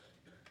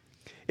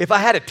if I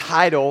had a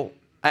title,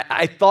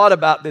 I thought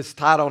about this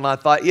title and I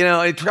thought,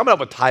 coming up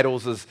with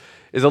titles is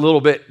a little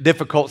bit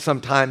difficult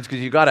sometimes because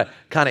you got to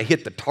kind of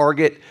hit the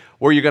target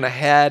where you're going to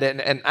head.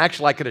 And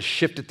actually, I could have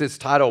shifted this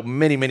title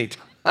many, many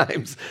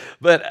times.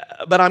 But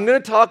I'm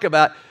going to talk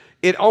about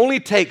it only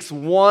takes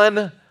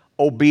one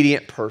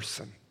obedient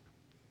person.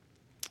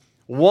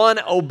 One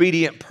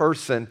obedient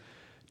person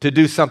to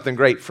do something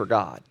great for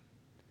God.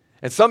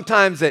 And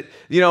sometimes when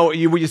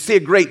you see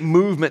a great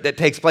movement that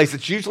takes place,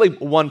 it's usually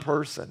one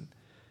person.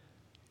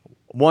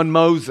 One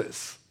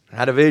Moses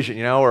had a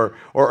vision, or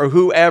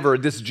whoever,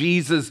 this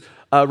Jesus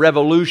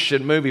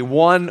Revolution movie,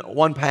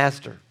 one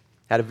pastor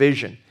had a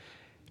vision.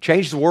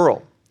 Changed the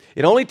world.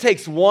 It only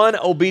takes one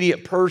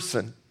obedient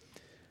person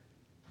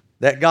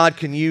that God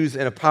can use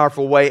in a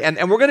powerful way. And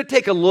we're going to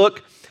take a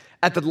look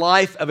at the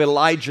life of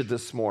Elijah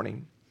this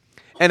morning.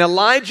 And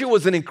Elijah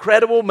was an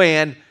incredible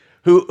man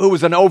who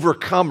was an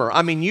overcomer.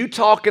 I mean, you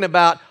talking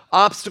about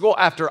obstacle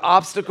after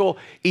obstacle.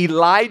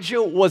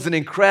 Elijah was an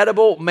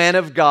incredible man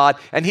of God,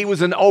 and he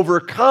was an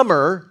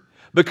overcomer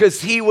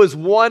because he was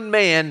one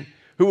man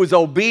who was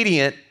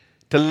obedient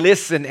to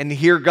listen and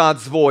hear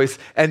God's voice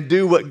and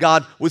do what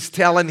God was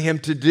telling him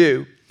to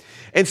do.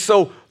 And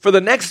so for the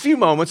next few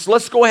moments,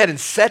 let's go ahead and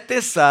set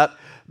this up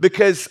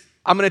because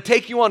I'm going to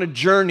take you on a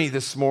journey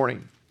this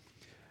morning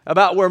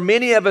about where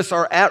many of us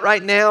are at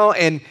right now,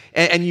 and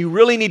you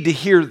really need to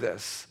hear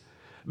this.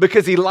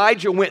 Because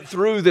Elijah went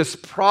through this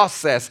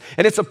process,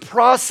 and it's a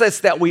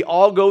process that we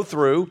all go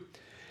through.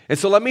 And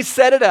so let me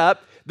set it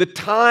up. The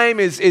time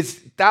is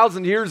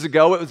 1,000 years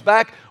ago. It was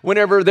back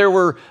whenever there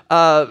were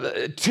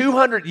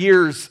 200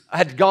 years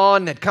had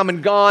come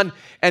and gone,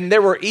 and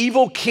there were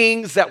evil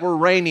kings that were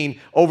reigning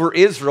over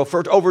Israel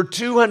for over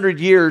 200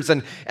 years.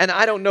 And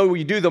I don't know,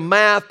 you do the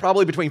math,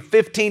 probably between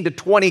 15 to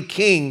 20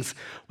 kings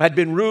had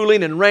been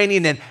ruling and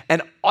reigning,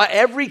 and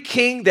every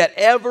king that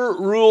ever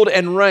ruled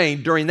and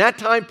reigned during that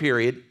time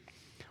period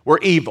were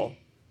evil.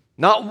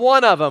 Not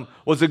one of them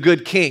was a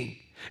good king.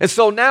 And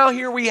so now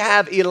here we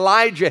have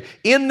Elijah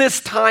in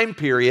this time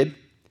period,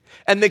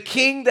 and the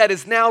king that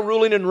is now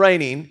ruling and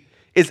reigning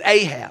is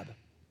Ahab.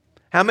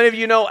 How many of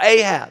you know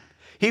Ahab?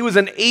 He was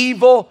an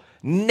evil,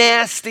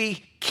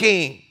 nasty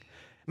king.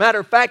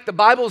 Matter of fact, the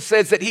Bible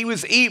says that he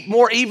was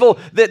more evil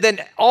than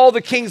all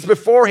the kings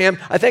before him.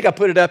 I think I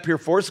put it up here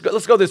for us.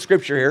 Let's go to the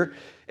scripture here.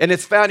 And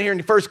it's found here in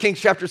 1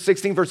 Kings chapter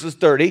 16, verses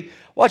 30.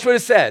 Watch what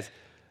it says.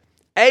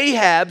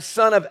 Ahab,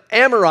 son of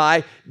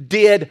Amari,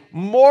 did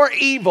more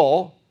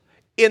evil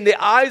in the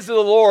eyes of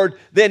the Lord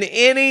than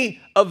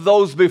any of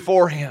those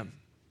before him.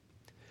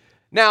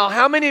 Now,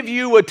 how many of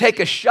you would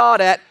take a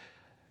shot at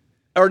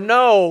or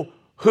know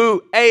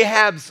who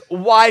Ahab's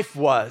wife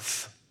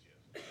was?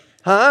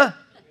 Huh?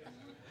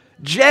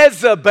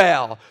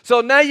 Jezebel.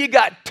 So now you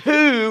got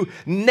two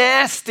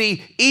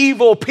nasty,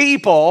 evil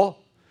people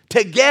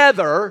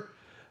together.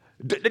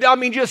 I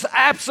mean, just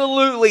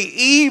absolutely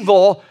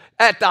evil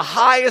at the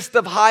highest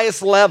of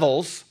highest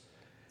levels.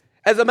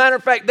 As a matter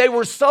of fact, they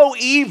were so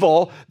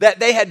evil that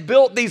they had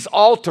built these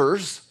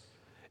altars,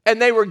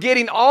 and they were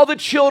getting all the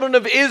children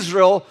of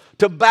Israel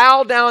to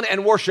bow down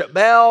and worship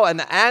Baal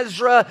and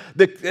Asherah,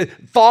 the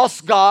false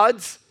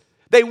gods.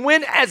 They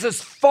went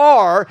as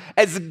far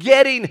as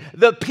getting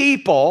the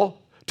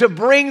people to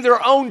bring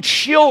their own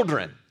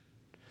children,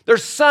 their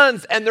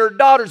sons and their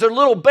daughters, their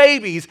little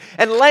babies,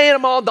 and laying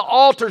them on the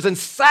altars and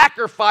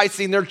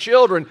sacrificing their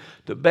children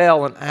to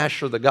Baal and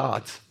Asherah, the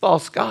gods,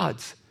 false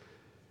gods.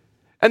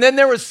 And then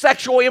there was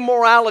sexual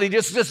immorality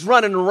just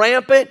running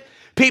rampant.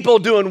 People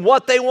doing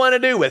what they want to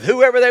do with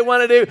whoever they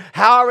want to do,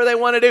 however they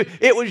want to do.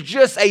 It was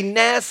just a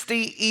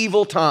nasty,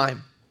 evil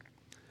time.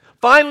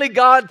 Finally,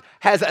 God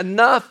has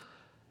enough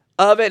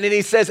of it, and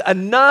he says,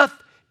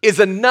 enough is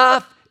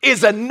enough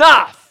is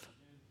enough.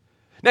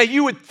 Now,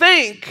 you would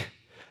think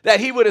that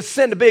he would have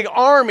sent a big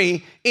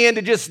army in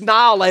to just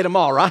annihilate them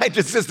all, right?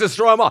 Just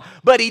destroy them all.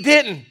 But he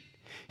didn't.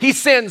 He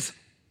sends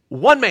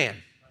one man,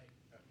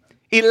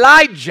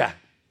 Elijah,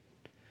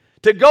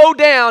 to go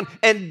down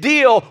and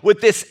deal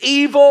with this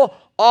evil,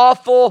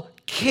 awful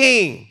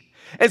king.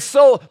 And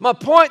so my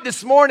point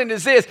this morning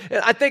is this,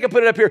 and I think I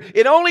put it up here.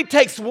 It only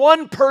takes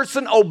one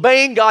person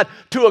obeying God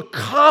to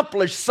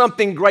accomplish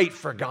something great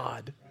for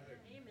God.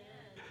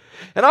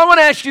 And I want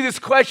to ask you this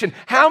question.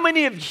 How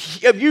many of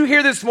you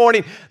here this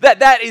morning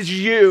that is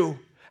you?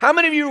 How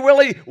many of you are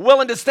really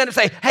willing to stand and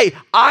say, hey,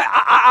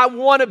 I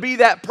want to be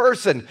that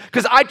person?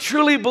 Because I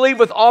truly believe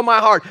with all my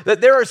heart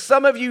that there are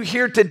some of you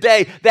here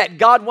today that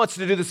God wants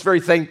to do this very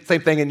same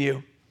thing in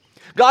you.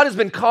 God has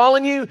been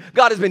calling you.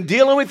 God has been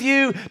dealing with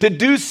you to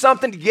do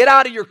something, to get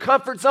out of your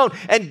comfort zone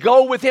and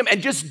go with him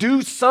and just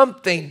do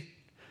something,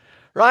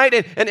 right?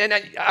 And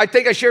I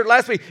think I shared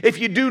last week, if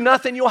you do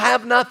nothing, you'll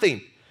have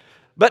nothing.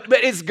 But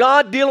is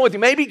God dealing with you?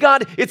 Maybe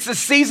God, it's the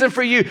season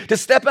for you to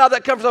step out of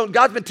that comfort zone.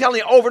 God's been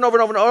telling you over and over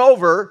and over and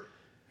over.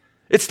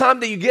 It's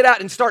time that you get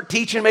out and start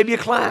teaching maybe a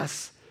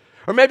class.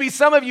 Or maybe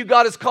some of you,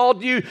 God has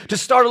called you to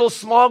start a little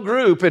small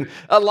group and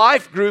a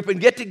life group and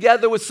get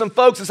together with some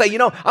folks and say, I'm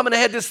going to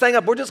head this thing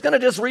up. We're just going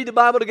to read the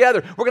Bible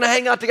together. We're going to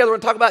hang out together. We're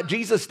going to talk about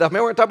Jesus stuff.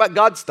 Maybe we're going to talk about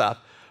God stuff.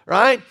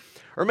 right?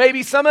 Or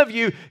maybe some of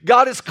you,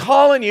 God is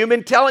calling you,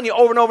 been telling you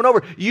over and over and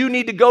over, you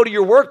need to go to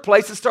your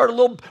workplace and start a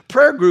little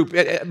prayer group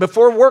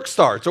before work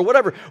starts or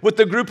whatever with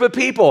the group of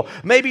people.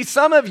 Maybe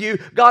some of you,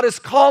 God is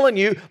calling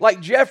you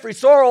like Jeffrey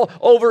Sorrell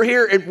over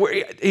here.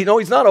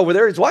 He's not over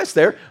there, his wife's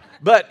there.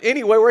 But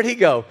anyway, where'd he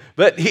go?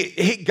 But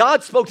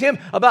God spoke to him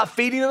about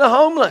feeding the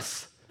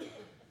homeless.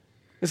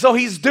 And so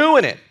he's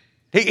doing it.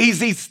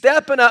 He's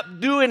stepping up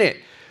doing it.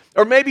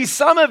 Or maybe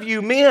some of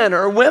you men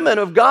or women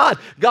of God,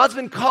 God's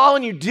been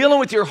calling you, dealing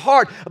with your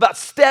heart about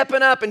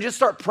stepping up and just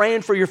start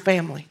praying for your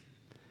family.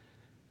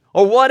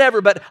 Or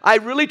whatever. But I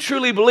really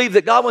truly believe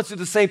that God wants to do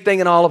the same thing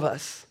in all of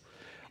us.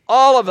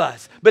 All of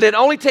us. But it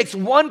only takes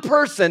one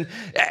person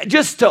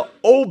just to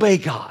obey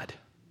God.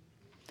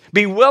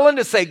 Be willing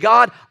to say,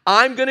 God,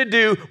 I'm going to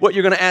do what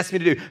you're going to ask me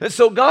to do. And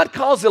so God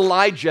calls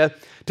Elijah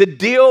to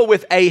deal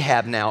with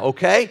Ahab now,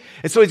 okay?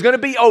 And so he's going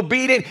to be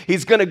obedient.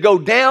 He's going to go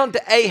down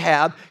to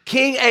Ahab,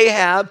 King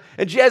Ahab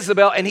and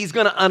Jezebel, and he's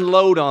going to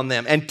unload on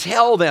them and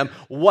tell them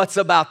what's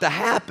about to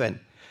happen.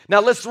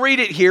 Now let's read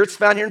it here. It's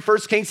found here in 1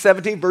 Kings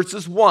 17,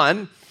 verses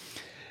 1.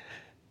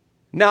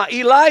 Now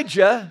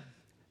Elijah,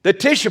 the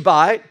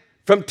Tishbite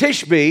from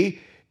Tishbe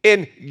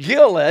in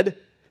Gilead,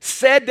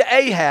 said to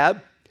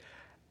Ahab,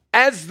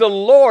 as the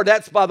Lord,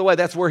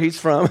 that's where he's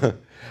from,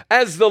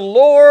 as the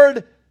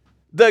Lord,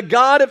 the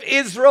God of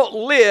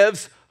Israel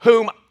lives,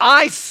 whom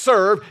I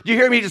serve. You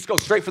hear me? He just go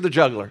straight for the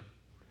jugular.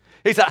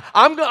 He said,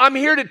 I'm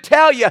here to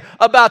tell you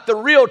about the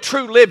real,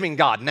 true, living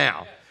God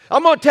now.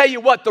 I'm going to tell you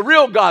what the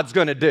real God's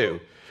going to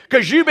do.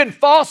 Because you've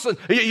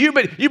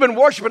been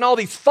worshiping all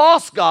these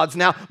false gods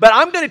now, but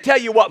I'm going to tell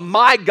you what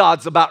my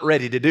God's about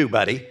ready to do,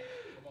 buddy.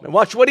 Now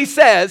watch what he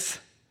says.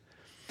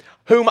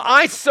 Whom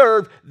I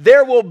serve,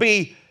 there will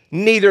be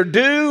neither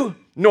dew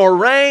nor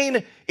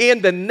rain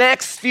in the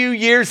next few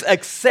years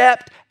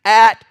except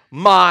at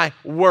my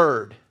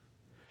word.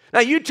 Now,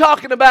 you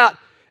talking about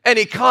an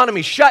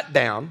economy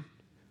shutdown,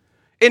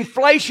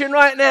 inflation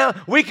right now,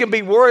 we can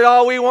be worried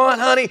all we want,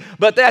 honey,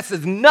 but that's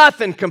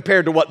nothing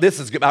compared to what this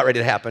is about ready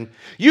to happen.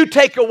 You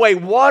take away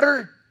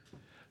water,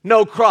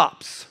 no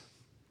crops.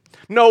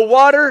 No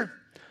water,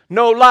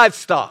 no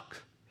livestock.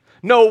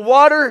 No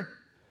water,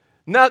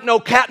 no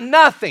cat,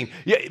 nothing.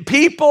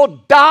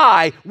 People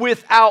die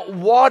without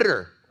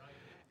water.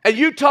 And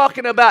you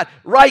talking about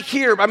right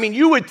here, I mean,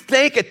 you would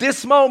think at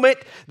this moment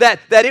that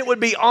it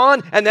would be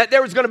on and that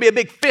there was going to be a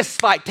big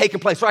fist fight taking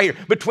place right here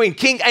between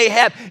King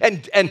Ahab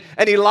and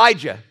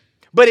Elijah.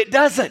 But it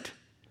doesn't.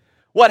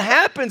 What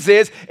happens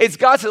is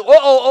God says,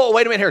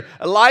 wait a minute here.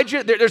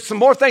 Elijah, there's some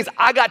more things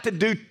I got to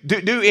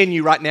do in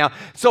you right now.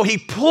 So he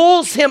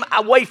pulls him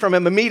away from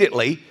him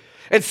immediately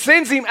and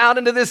sends him out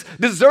into this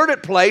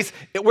deserted place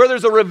where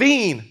there's a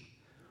ravine,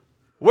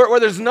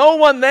 where there's no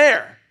one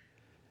there.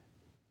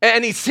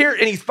 And he's here,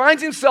 and he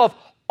finds himself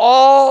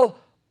all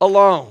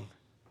alone,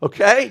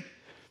 okay?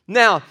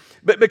 Now,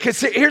 but because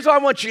here's what I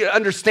want you to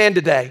understand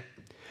today.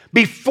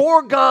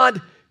 Before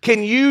God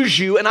can use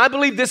you, and I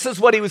believe this is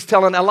what he was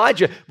telling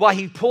Elijah, why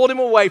he pulled him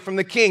away from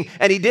the king,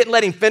 and he didn't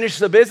let him finish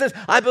the business.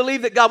 I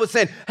believe that God was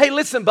saying, hey,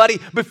 listen, buddy,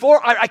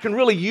 before I can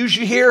really use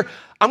you here,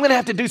 I'm going to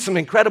have to do some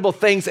incredible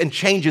things and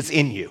changes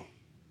in you.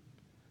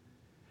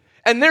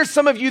 And there's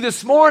some of you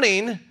this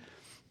morning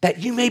that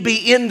you may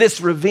be in this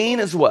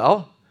ravine as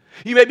well.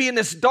 You may be in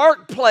this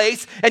dark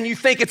place and you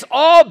think it's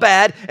all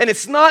bad and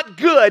it's not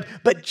good,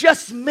 but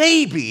just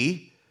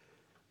maybe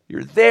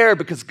you're there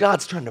because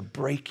God's trying to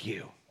break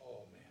you. Oh,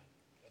 man.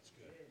 That's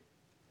good.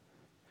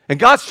 And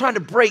God's trying to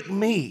break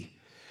me.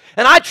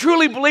 And I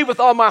truly believe with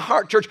all my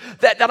heart, church,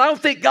 that I don't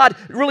think God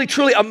really,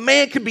 truly, a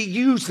man can be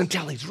used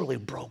until he's really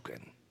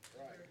broken.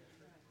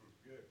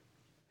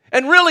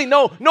 And really,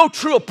 no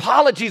true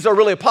apologies are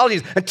really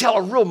apologies until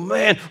a real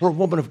man or a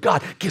woman of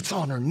God gets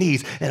on her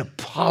knees and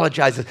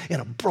apologizes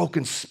in a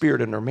broken spirit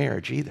in their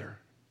marriage either.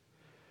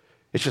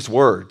 It's just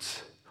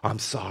words. I'm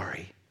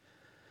sorry.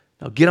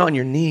 Now get on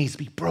your knees,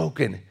 be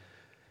broken,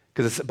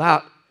 because it's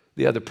about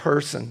the other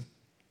person.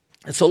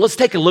 And so let's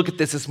take a look at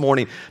this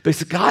morning,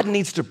 because God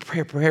needs to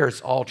prepare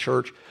us all,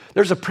 church.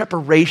 There's a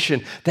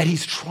preparation that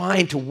he's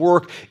trying to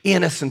work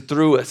in us and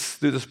through us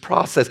through this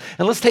process.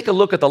 And let's take a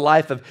look at the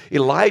life of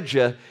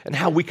Elijah and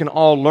how we can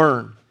all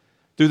learn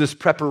through this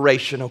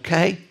preparation,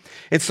 okay?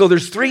 And so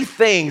there's three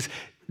things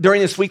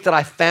during this week that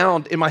I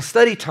found in my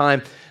study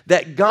time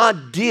that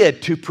God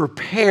did to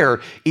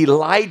prepare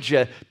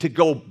Elijah to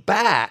go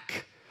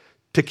back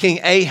to King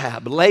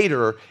Ahab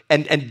later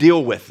and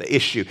deal with the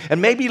issue. And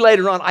maybe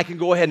later on I can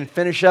go ahead and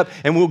finish up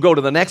and we'll go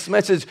to the next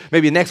message,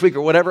 maybe next week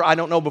or whatever. I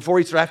don't know, before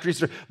Easter, after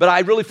Easter. But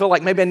I really feel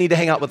like maybe I need to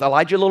hang out with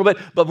Elijah a little bit.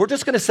 But we're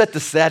just going to set the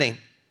setting.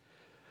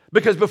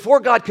 Because before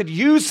God could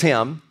use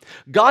him,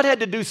 God had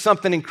to do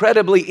something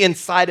incredibly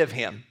inside of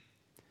him.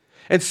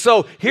 And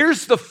so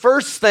here's the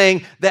first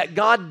thing that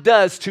God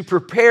does to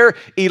prepare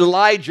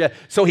Elijah.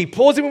 So he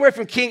pulls him away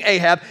from King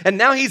Ahab, and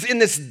now he's in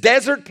this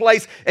desert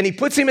place, and he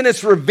puts him in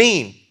this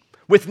ravine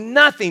with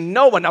nothing,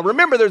 no one. Now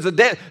remember,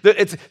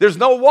 there's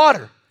no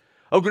water.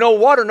 Oh, no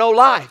water, no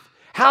life.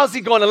 How's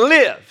he going to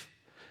live?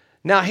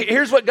 Now,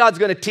 here's what God's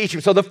going to teach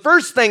him. So the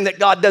first thing that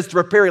God does to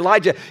prepare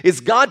Elijah is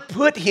God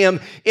put him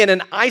in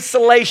an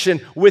isolation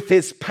with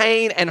his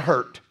pain and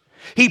hurt.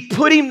 He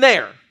put him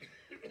there.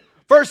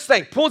 First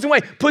thing, pulls him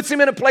away, puts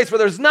him in a place where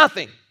there's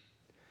nothing.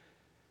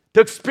 To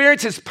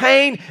experience his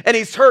pain and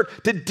his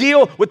hurt, to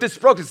deal with this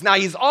brokenness. Now,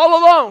 he's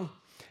all alone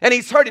and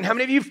he's hurting. How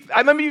many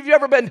of you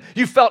ever been,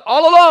 you felt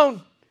all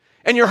alone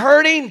and you're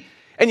hurting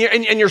and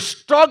you're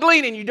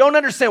struggling and you don't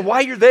understand why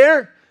you're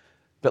there?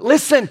 But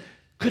listen,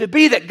 could it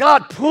be that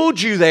God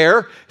pulled you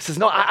there? He says,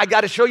 no, I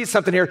got to show you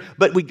something here,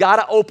 but we got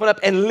to open up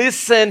and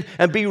listen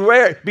and be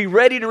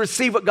ready to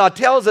receive what God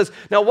tells us.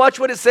 Now watch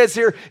what it says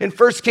here in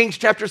 1 Kings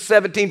chapter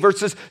 17,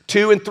 verses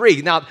 2 and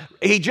 3. Now,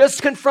 he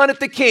just confronted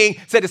the king,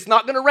 said it's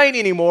not going to rain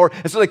anymore.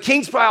 And so the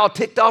king's probably all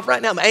ticked off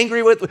right now. I'm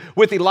angry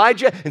with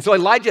Elijah. And so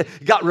Elijah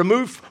got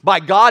removed by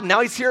God. Now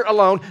he's here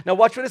alone. Now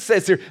watch what it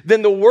says here.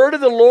 Then the word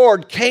of the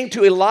Lord came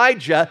to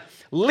Elijah,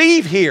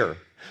 leave here.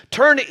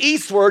 Turn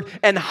eastward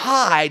and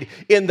hide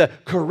in the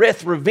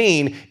Kerith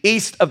ravine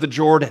east of the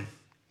Jordan.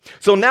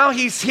 So now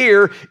he's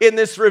here in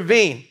this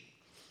ravine.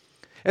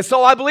 And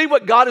so I believe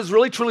what God is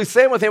really truly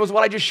saying with him is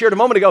what I just shared a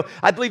moment ago.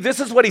 I believe this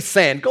is what he's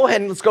saying. Go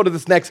ahead and let's go to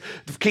this next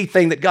key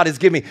thing that God has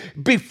given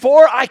me.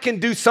 Before I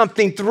can do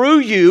something through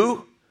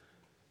you,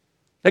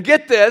 now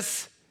get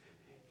this,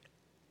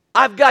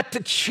 I've got to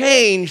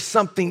change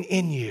something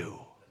in you.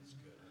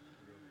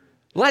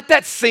 Let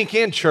that sink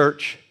in,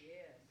 church.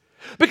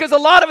 Because a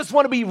lot of us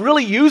want to be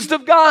really used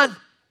of God,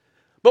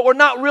 but we're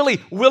not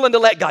really willing to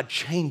let God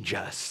change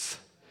us.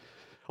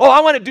 Oh, I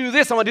want to do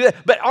this, I want to do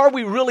that, but are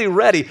we really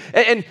ready?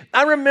 And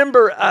I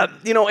remember,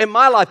 in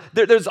my life,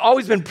 there's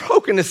always been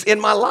brokenness in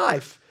my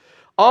life.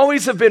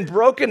 Always have been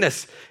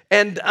brokenness,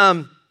 and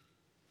God,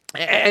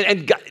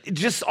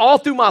 just all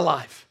through my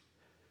life.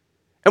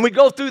 And we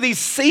go through these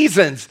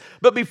seasons,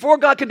 but before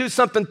God can do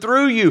something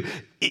through you,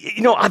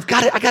 I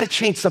got to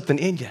change something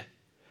in you.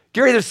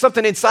 Gary, there's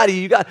something inside of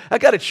you. I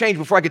got to change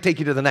before I could take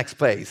you to the next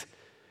phase.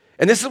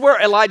 And this is where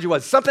Elijah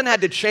was. Something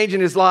had to change in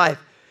his life.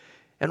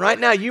 And right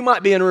now, you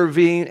might be in a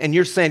ravine and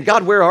you're saying,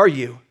 God, where are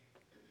you?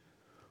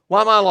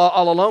 Why am I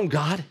all alone,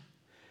 God?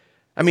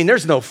 I mean,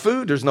 there's no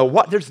food, there's no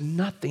what, there's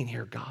nothing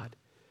here, God.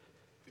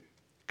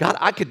 God,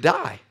 I could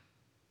die.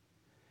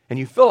 And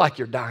you feel like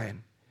you're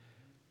dying.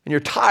 And you're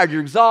tired,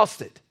 you're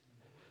exhausted.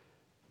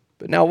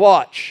 But now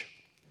watch.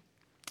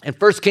 In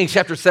 1 Kings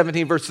chapter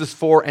 17, verses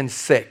 4 and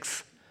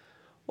 6.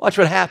 Watch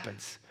what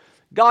happens.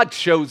 God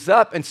shows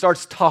up and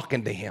starts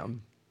talking to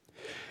him.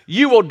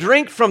 You will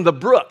drink from the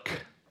brook.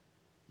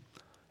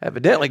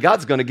 Evidently,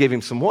 God's going to give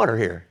him some water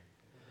here.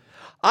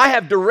 I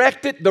have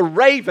directed the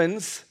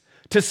ravens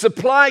to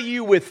supply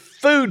you with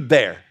food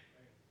there.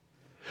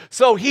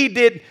 So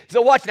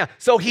watch now.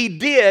 So he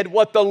did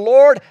what the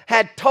Lord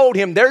had told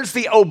him. There's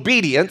the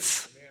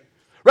obedience.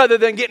 Rather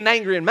than getting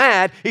angry and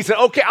mad, he said,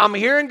 okay, I'm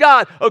hearing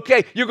God.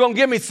 Okay, you're going to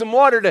give me some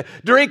water to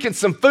drink and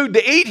some food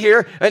to eat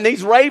here. And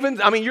these ravens,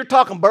 you're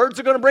talking birds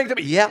are going to bring to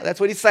me. Yeah, that's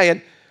what he's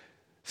saying.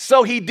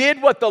 So he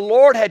did what the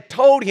Lord had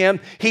told him.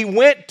 He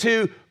went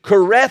to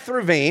Kerith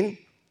ravine,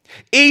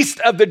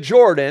 east of the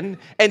Jordan,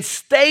 and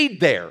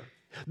stayed there.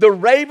 The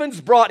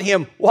ravens brought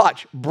him,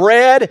 watch,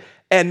 bread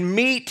and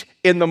meat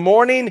in the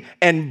morning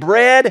and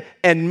bread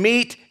and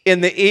meat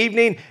in the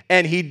evening,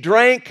 and he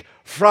drank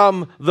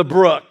from the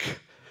brook.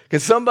 Can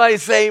somebody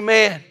say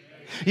amen?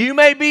 You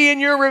may be in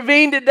your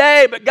ravine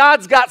today, but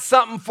God's got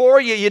something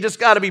for you. You just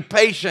got to be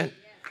patient.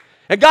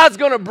 And God's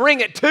going to bring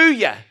it to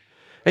you.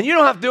 And you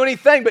don't have to do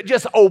anything but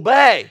just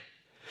obey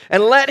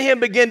and let him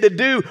begin to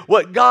do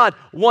what God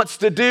wants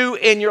to do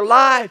in your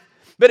life.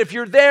 But if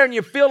you're there and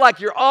you feel like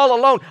you're all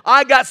alone,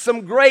 I got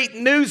some great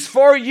news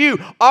for you.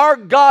 Our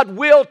God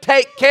will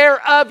take care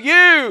of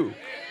you.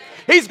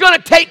 He's going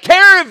to take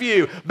care of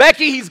you.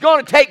 Becky, he's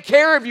going to take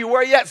care of you.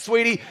 Where are you at,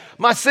 sweetie?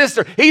 My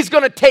sister, he's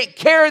going to take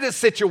care of this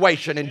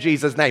situation in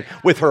Jesus' name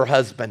with her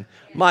husband,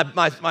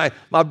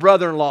 my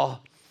brother-in-law.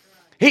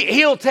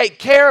 He'll take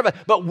care of it,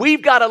 but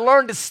we've got to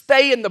learn to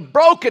stay in the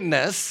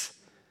brokenness,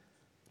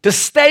 to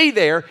stay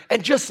there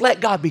and just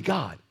let God be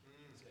God.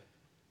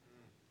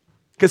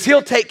 Because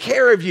he'll take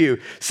care of you.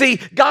 See,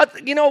 God,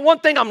 one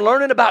thing I'm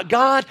learning about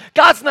God,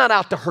 God's not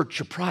out to hurt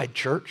your pride,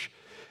 church.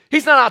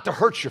 He's not out to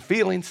hurt your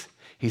feelings.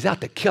 He's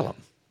out to kill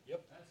them.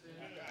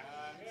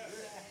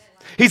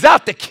 He's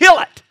out to kill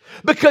it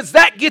because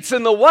that gets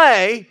in the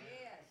way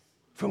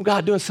from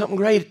God doing something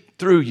great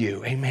through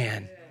you.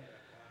 Amen.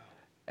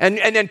 And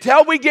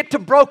until we get to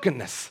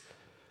brokenness,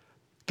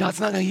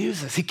 God's not going to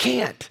use us. He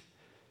can't.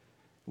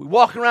 We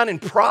walk around in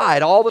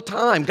pride all the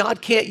time.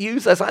 God can't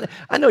use us.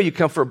 I know you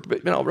come for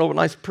a real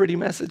nice, pretty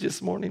message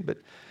this morning, but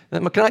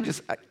I'm going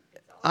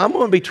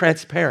to be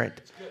transparent.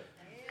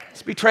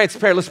 Let's be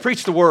transparent. Let's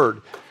preach the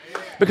word.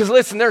 Because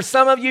listen, there's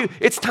some of you,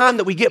 it's time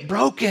that we get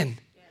broken.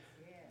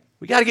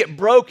 We got to get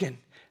broken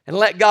and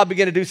let God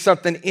begin to do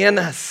something in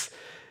us.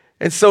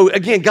 And so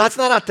again, God's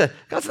not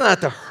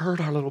out to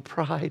hurt our little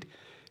pride.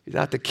 He's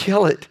out to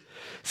kill it.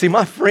 See,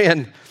 my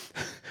friend,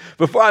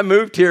 before I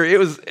moved here,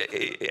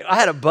 I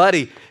had a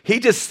buddy. He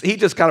just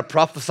kind of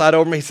prophesied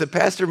over me. He said,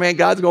 Pastor, man,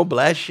 God's going to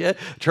bless you.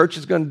 Church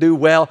is going to do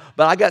well.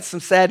 But I got some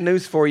sad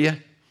news for you.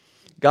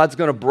 God's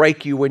going to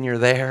break you when you're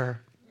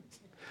there.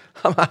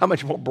 How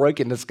much more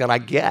brokenness can I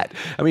get?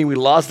 I mean, we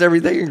lost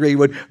everything in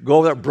Greenwood, go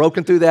over there,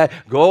 broken through that,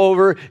 go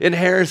over in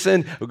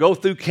Harrison, go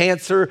through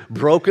cancer,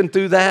 broken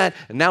through that,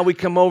 and now we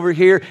come over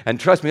here, and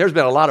trust me, there's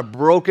been a lot of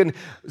broken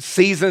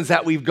seasons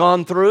that we've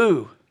gone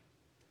through.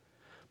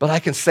 But I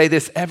can say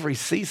this, every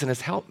season has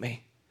helped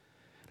me.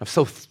 I'm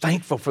so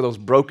thankful for those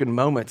broken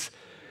moments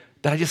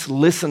that I just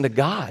listen to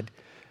God.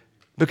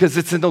 Because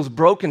it's in those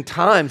broken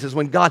times is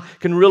when God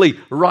can really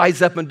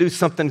rise up and do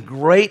something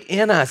great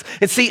in us.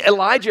 And see,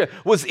 Elijah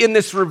was in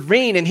this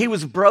ravine and he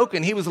was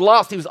broken. He was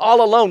lost. He was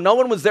all alone. No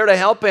one was there to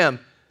help him.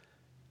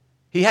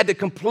 He had to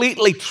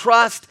completely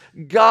trust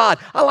God.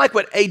 I like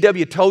what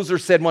A.W. Tozer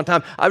said one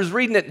time. I was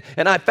reading it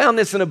and I found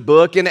this in a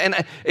book and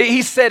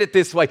he said it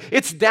this way.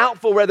 It's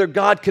doubtful whether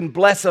God can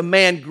bless a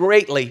man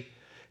greatly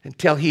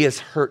until he has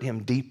hurt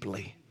him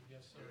deeply.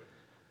 Yes, sir.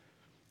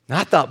 And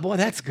I thought, boy,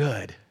 that's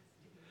good.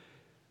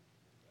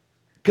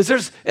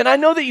 Because and I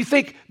know that you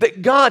think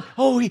that God,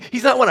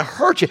 he's not want to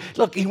hurt you.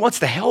 Look, he wants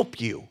to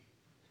help you.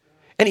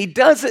 And he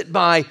does it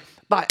by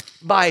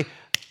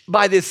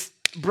this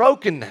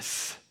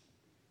brokenness.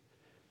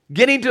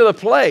 Getting to the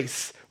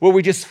place where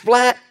we just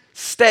flat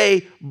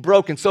stay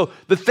broken. So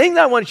the thing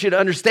that I want you to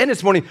understand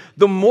this morning,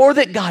 the more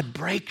that God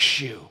breaks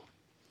you,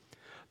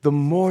 the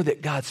more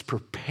that God's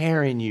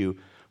preparing you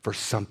for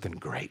something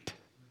great.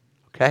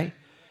 Okay?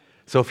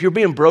 So if you're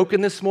being broken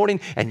this morning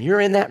and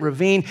you're in that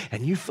ravine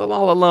and you feel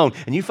all alone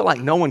and you feel like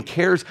no one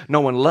cares,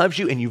 no one loves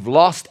you, and you've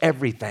lost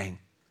everything,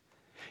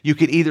 you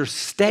could either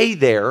stay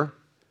there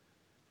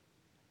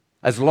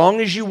as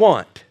long as you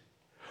want,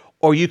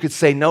 or you could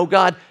say, no,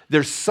 God,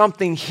 there's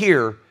something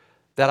here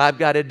that I've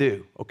got to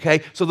do,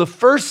 okay? So the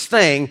first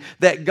thing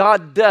that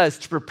God does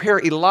to prepare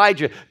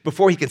Elijah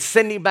before he can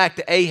send him back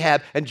to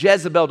Ahab and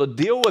Jezebel to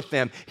deal with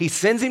them, he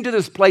sends him to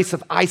this place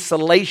of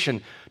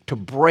isolation to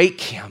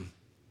break him.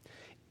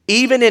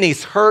 Even in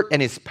his hurt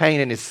and his pain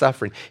and his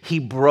suffering, he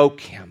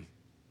broke him,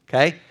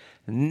 okay?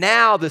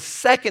 Now the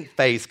second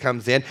phase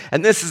comes in,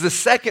 and this is the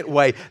second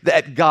way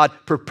that God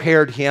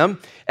prepared him.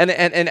 And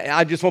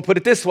I just want to put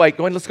it this way.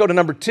 Let's go to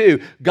number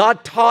 2.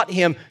 God taught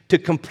him to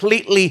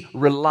completely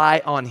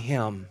rely on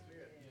him.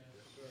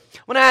 I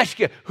want to ask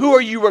you, who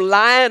are you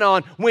relying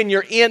on when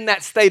you're in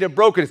that state of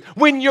brokenness?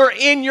 When you're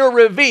in your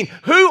ravine,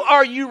 who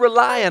are you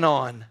relying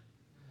on?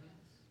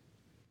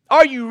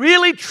 Are you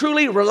really,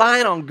 truly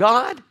relying on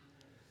God?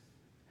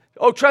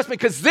 Oh, trust me,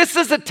 because this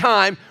is a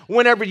time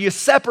whenever you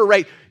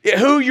separate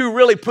who you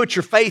really put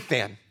your faith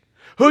in,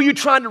 who you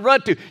trying to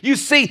run to. You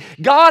see,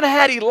 God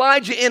had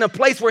Elijah in a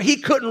place where he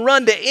couldn't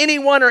run to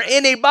anyone or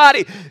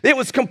anybody. It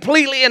was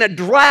completely in a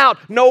drought,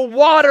 no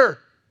water,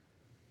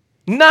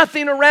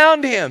 nothing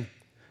around him.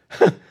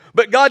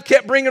 But God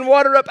kept bringing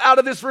water up out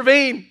of this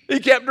ravine. He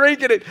kept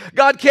drinking it.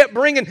 God kept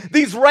bringing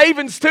these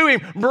ravens to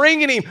him,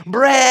 bringing him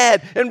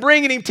bread and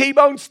bringing him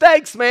T-bone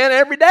steaks, man,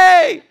 every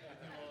day.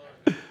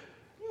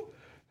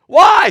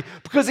 Why?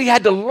 Because he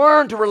had to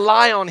learn to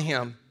rely on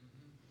him.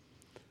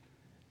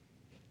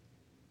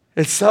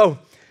 And so,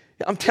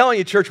 I'm telling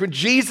you, church, when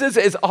Jesus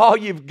is all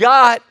you've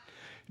got,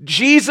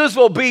 Jesus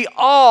will be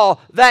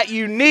all that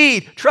you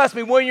need. Trust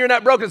me, when you're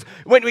not broken,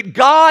 when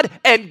God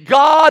and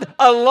God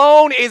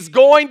alone is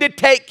going to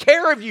take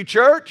care of you,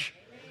 church.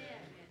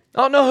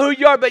 I don't know who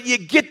you are, but you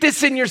get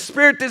this in your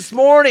spirit this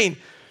morning.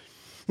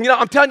 You know,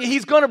 I'm telling you,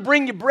 he's going to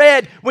bring you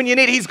bread when you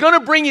need it. He's going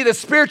to bring you the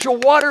spiritual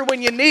water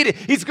when you need it.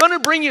 He's going to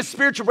bring you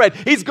spiritual bread.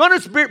 He's going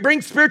to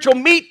bring spiritual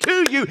meat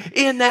to you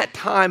in that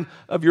time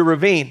of your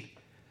ravine.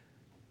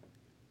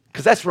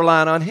 Because that's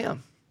relying on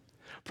him.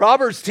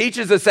 Proverbs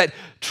teaches us that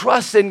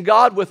trust in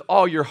God with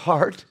all your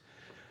heart.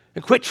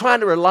 And quit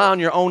trying to rely on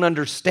your own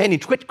understanding.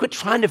 Quit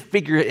trying to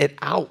figure it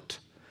out.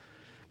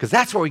 Because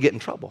that's where we get in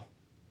trouble.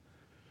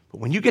 But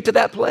when you get to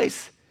that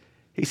place,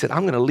 he said,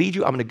 I'm going to lead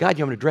you, I'm going to guide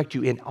you, I'm going to direct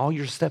you in all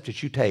your steps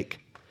that you take.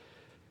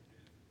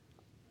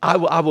 I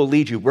will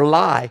lead you.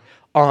 Rely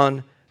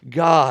on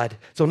God.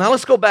 So now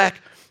let's go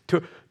back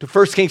to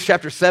 1 Kings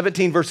chapter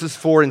 17, verses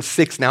 4 and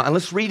 6 now, and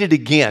let's read it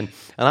again.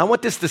 And I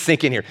want this to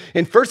sink in here.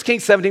 In 1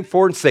 Kings 17,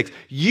 4 and 6,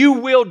 you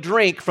will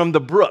drink from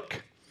the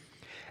brook,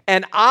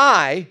 and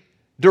I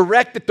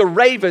directed the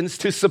ravens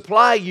to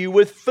supply you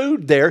with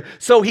food there.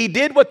 So he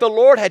did what the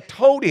Lord had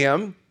told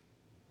him.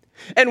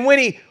 And when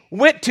he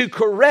went to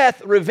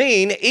Kereth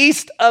ravine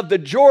east of the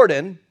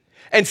Jordan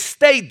and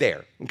stayed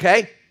there,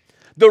 okay?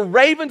 The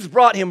ravens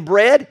brought him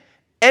bread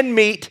and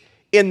meat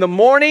in the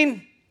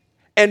morning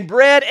and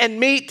bread and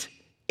meat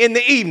in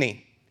the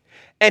evening.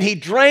 And he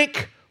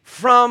drank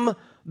from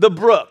the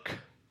brook.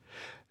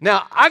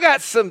 Now, I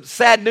got some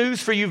sad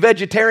news for you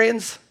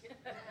vegetarians.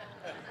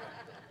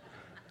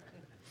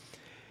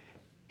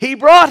 He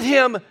brought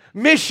him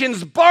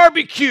Missions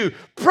barbecue.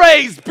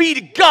 Praise be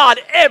to God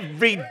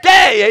every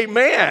day.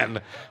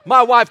 Amen.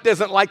 My wife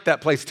doesn't like that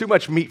place. Too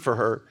much meat for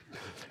her.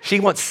 She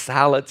wants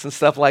salads and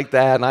stuff like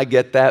that, and I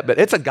get that, but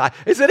it's a guy.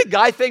 Is it a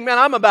guy thing, man?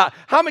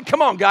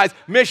 Come on, guys.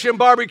 Mission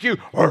Barbecue.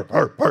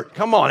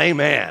 Come on,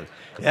 amen.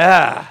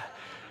 Yeah.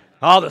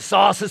 All the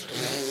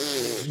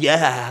sauces.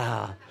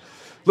 Yeah.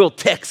 Little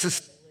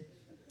Texas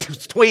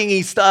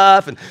twingy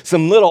stuff and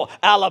some little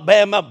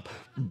Alabama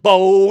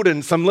boat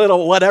and some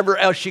little whatever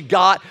else you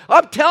got.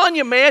 I'm telling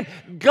you, man,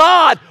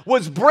 God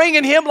was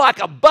bringing him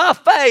like a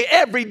buffet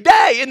every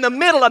day in the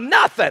middle of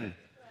nothing.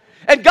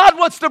 And God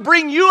wants to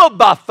bring you a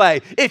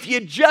buffet if you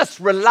just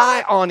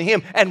rely on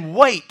him and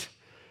wait.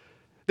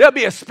 There'll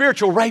be a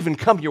spiritual raven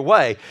come your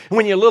way. And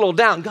when you're a little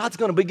down, God's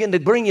going to begin to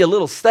bring you a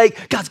little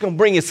steak. God's going to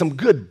bring you some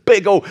good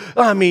big old,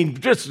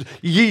 just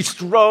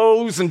yeast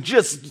rows and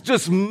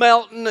just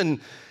melting and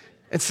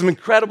some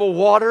incredible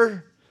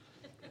water.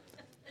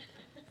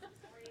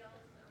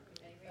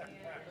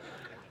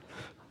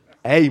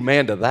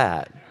 Amen to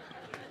that.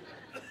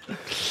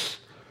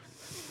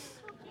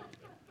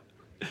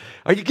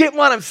 Are you getting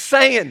what I'm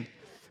saying?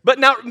 But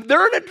now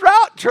they're in a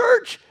drought,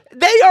 church.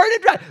 They are in a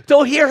drought.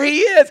 So here he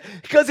is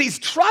because he's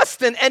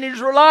trusting and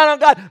he's relying on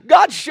God.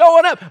 God's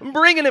showing up and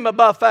bringing him a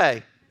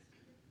buffet.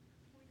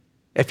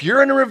 If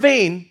you're in a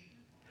ravine,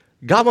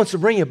 God wants to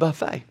bring you a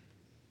buffet.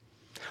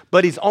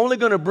 But he's only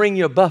going to bring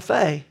you a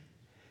buffet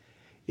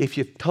if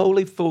you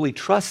totally, fully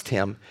trust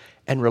him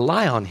and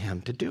rely on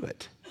him to do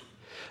it.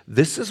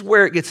 This is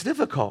where it gets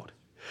difficult.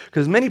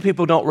 Because many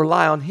people don't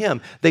rely on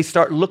him. They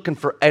start looking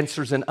for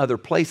answers in other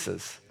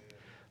places.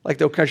 Like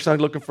the old country song,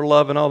 looking for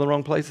love in all the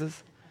wrong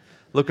places.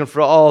 Looking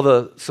for all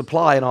the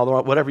supply and all the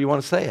whatever you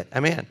want to say it.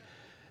 Amen.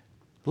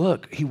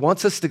 Look, he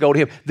wants us to go to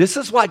him. This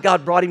is why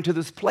God brought him to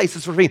this place,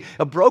 this ravine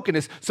of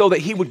brokenness, so that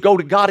he would go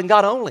to God and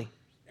God only.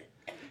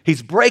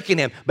 He's breaking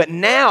him. But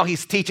now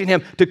he's teaching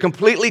him to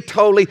completely,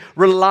 totally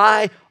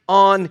rely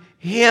on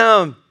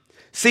him.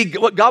 See,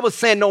 what God was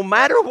saying, no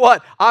matter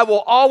what, I will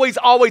always,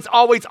 always,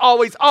 always,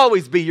 always,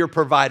 always be your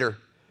provider.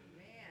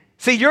 Amen.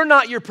 See, you're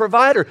not your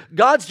provider.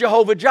 God's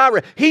Jehovah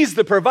Jireh. He's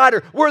the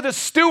provider. We're the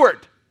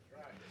steward.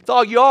 That's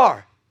all you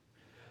are.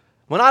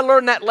 When I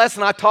learned that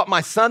lesson, I taught my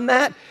son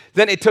that,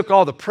 then it took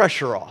all the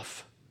pressure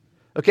off.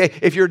 Okay,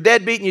 if you're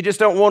deadbeat and you just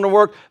don't want to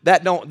work,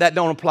 that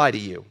don't apply to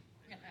you.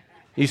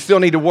 You still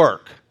need to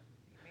work.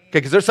 Okay,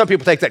 because there's some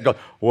people take that and go,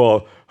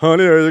 well,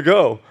 honey, there you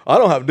go. I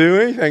don't have to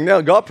do anything now.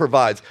 God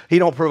provides. He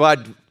don't provide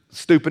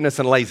stupidness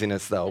and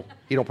laziness, though.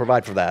 He don't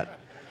provide for that.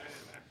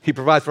 He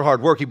provides for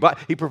hard work.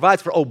 He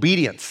provides for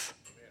obedience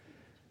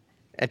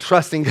and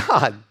trusting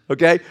God,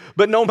 okay?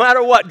 But no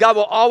matter what, God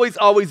will always,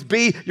 always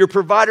be your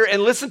provider.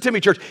 And listen to me,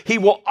 church. He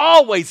will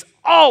always,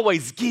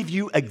 always give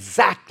you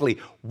exactly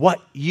what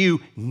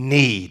you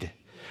need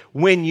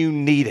when you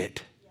need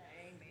it.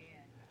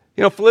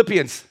 You know,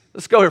 Philippians,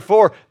 let's go here,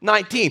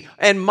 4:19.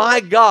 And my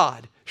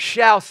God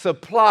shall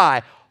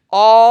supply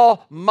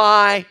all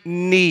my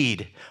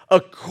need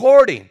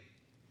according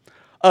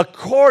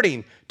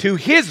to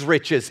his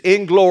riches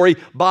in glory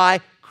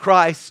by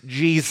Christ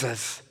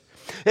Jesus.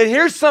 And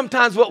here's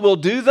sometimes what we'll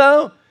do,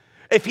 though.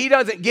 If he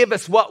doesn't give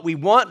us what we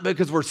want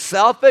because we're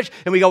selfish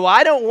and we go, well,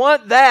 I don't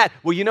want that.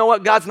 Well, you know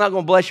what? God's not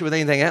going to bless you with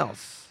anything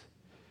else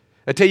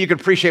until you can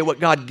appreciate what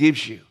God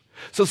gives you.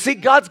 So see,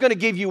 God's going to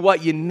give you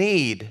what you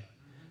need.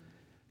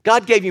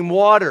 God gave him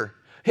water.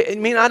 I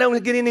mean, I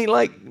don't get any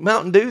like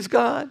Mountain Dews,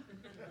 God.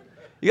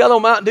 You got a little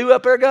Mountain Dew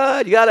up there,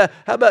 God?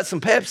 How about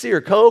some Pepsi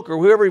or Coke or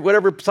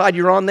whatever side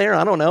you're on there?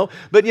 I don't know.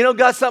 But you know,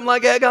 got something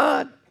like that,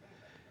 God?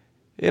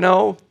 You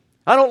know,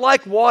 I don't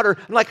like water.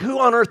 I'm like, who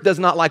on earth does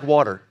not like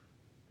water?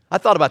 I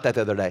thought about that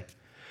the other day.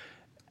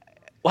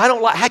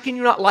 Well, how can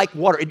you not like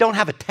water? It don't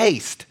have a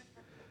taste.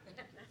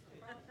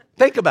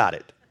 Think about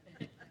it.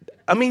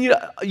 I mean,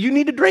 you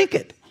need to drink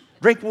it.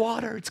 Drink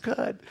water. It's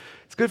good.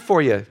 It's good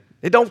for you.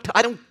 I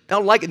don't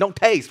like it. Don't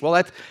taste. Well,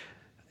 if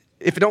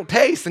it don't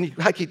taste, then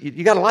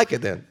you got to like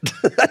it then.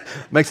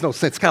 Makes no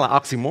sense. It's kind of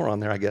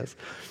oxymoron there, I guess.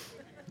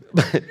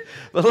 But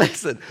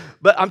listen,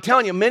 I'm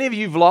telling you, many of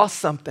you have lost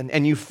something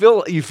and you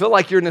feel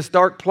like you're in this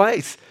dark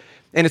place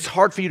and it's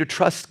hard for you to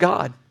trust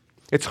God.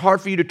 It's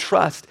hard for you to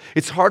trust.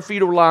 It's hard for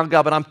you to rely on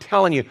God, but I'm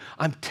telling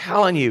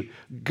you,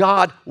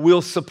 God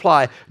will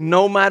supply.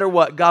 No matter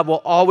what, God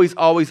will always,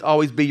 always,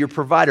 always be your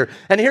provider.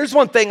 And here's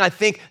one thing I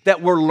think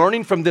that we're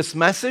learning from this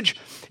message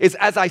is,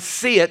 as I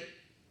see it,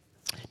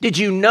 did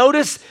you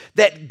notice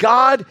that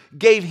God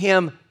gave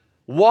him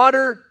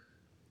water,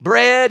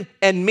 bread,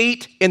 and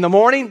meat in the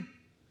morning?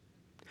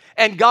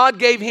 And God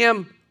gave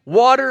him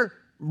water,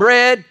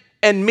 bread,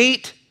 and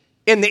meat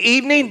in the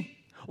evening?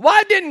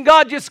 Why didn't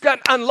God just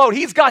unload?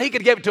 He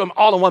could give it to him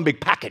all in one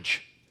big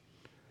package.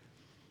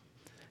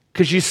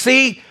 Because you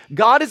see,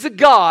 God is a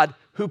God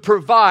who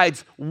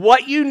provides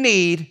what you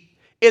need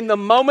in the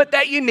moment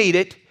that you need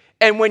it.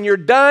 And when you're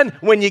done,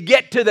 when you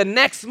get to the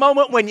next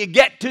moment, when you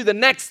get to the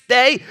next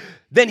day,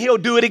 then he'll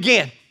do it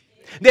again.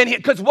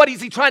 Because what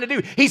is he trying to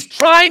do? He's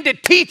trying to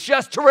teach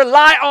us to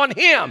rely on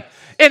him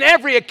in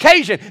every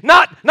occasion,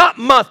 not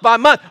month by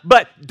month,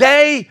 but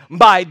day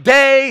by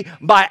day,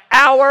 by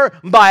hour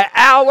by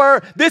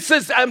hour.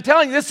 I'm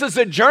telling you, this is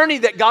a journey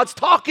that God's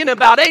talking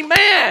about.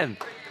 Amen.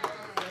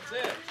 That's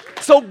it.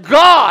 So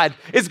God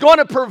is going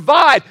to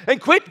provide,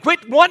 and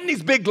quit wanting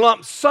these big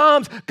lump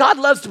sums. God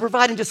loves to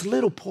provide in just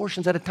little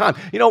portions at a time.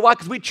 You know why?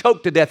 Because we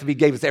choke to death if he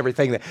gave us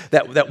everything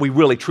that we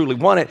really truly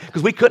wanted,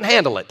 because we couldn't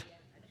handle it.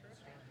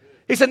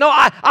 He said, no,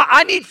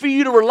 I need for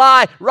you to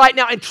rely right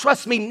now and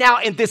trust me now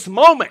in this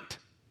moment.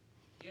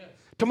 Yes.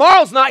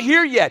 Tomorrow's not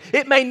here yet.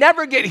 It may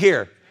never get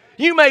here.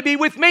 You may be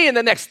with me in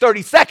the next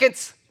 30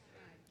 seconds,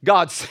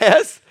 God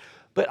says.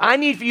 But I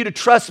need for you to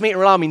trust me and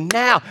rely on me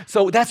now.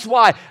 So that's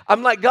why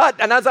I'm like, God,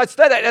 and as I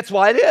study that, that's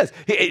why it is.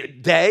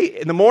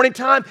 In the morning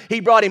time,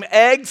 he brought him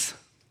eggs,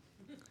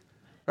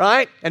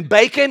 right? And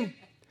bacon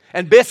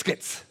and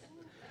biscuits.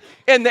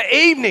 In the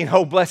evening,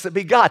 oh, blessed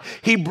be God,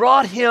 he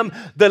brought him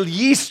the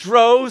yeast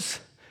rows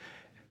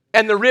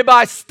and the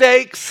ribeye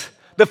steaks,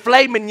 the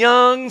filet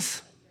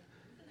mignons,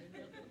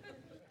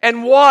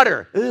 and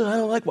water. Ew, I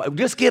don't like water.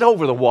 Just get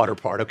over the water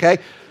part, okay?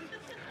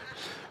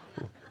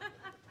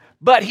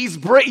 But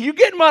you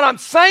getting what I'm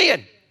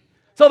saying?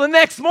 So the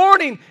next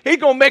morning, he's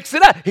going to mix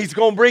it up. He's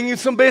going to bring you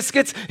some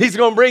biscuits. He's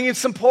going to bring you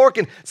some pork.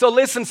 And so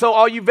listen, so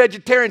all you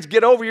vegetarians,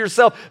 get over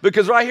yourself,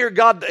 because right here,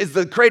 God is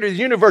the creator of the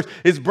universe,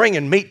 is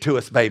bringing meat to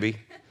us, baby.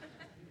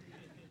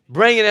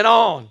 Bringing it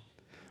on.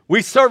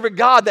 We serve a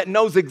God that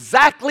knows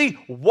exactly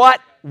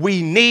what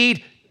we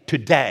need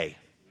today.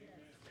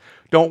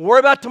 Don't worry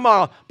about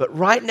tomorrow, but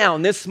right now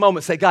in this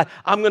moment, say, God,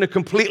 I'm going to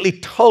completely,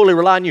 totally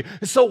rely on you.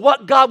 And so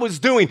what God was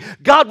doing,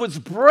 God was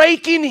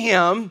breaking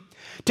him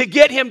to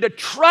get him to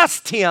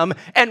trust him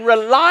and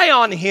rely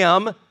on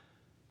him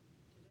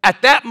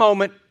at that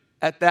moment,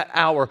 at that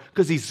hour,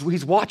 because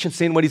he's watching,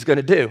 seeing what he's going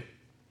to do.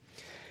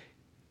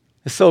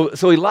 So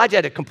Elijah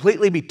had to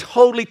completely be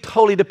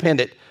totally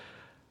dependent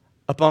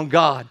upon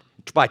God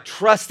by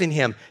trusting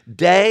him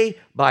day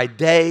by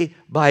day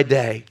by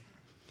day.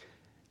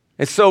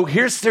 And so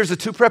there's the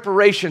two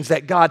preparations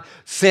that God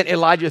sent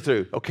Elijah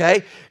through,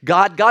 okay?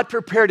 God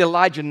prepared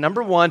Elijah,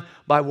 number one,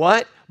 by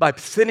what? By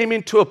sending him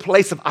into a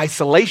place of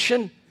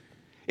isolation,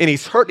 and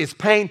his hurt, his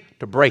pain,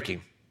 to break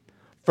him.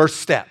 First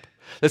step.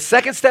 The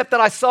second step that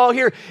I saw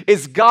here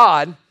is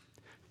God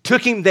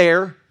took him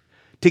there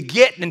to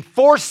get and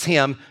force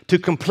him to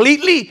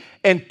completely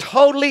and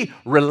totally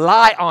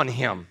rely on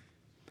him.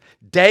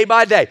 Day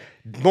by day,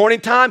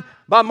 morning time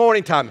by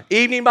morning time,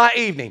 evening by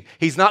evening.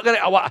 He's not going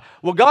to,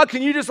 well, God,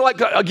 can you just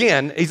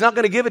again, he's not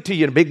going to give it to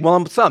you in a big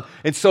lump sum.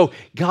 And so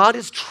God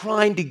is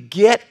trying to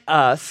get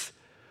us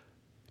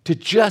to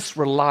just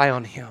rely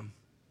on him.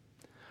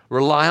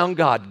 Rely on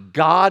God.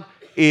 God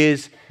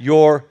is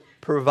your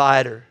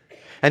provider.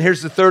 And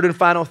here's the third and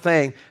final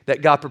thing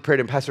that God prepared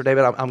him. Pastor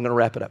David, I'm going to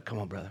wrap it up. Come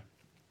on, brother.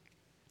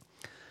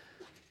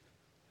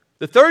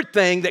 The third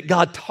thing that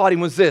God taught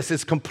him was this,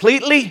 is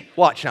completely,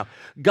 watch now,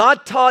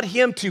 God taught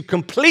him to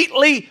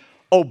completely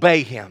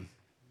obey him.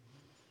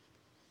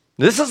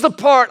 This is the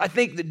part I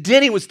think that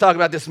Denny was talking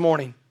about this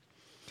morning.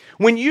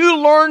 When you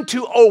learn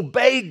to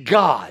obey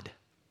God,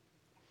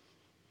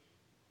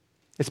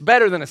 it's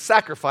better than a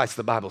sacrifice,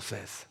 the Bible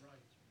says.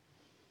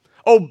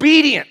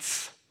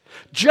 Obedience,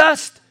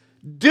 just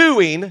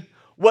doing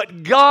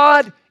what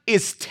God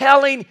is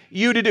telling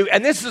you to do.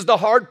 And this is the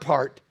hard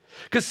part,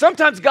 because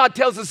sometimes God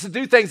tells us to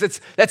do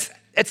things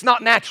that's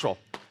not natural,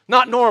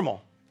 not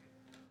normal.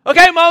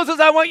 Okay,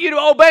 Moses, I want you to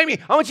obey me.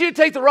 I want you to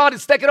take the rod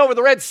and stick it over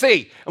the Red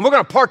Sea, and we're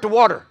going to part the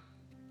water.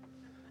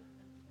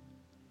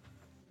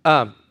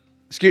 Now,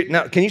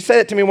 can you say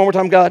that to me one more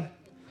time, God?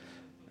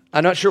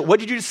 I'm not sure. What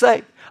did you just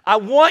say? I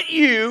want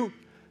you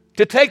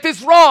to take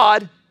this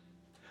rod,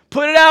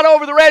 put it out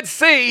over the Red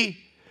Sea,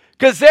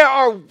 because there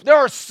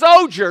are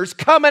soldiers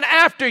coming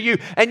after you,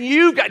 and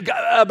you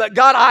got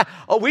God.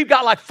 We've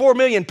got like 4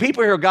 million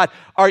people here. God,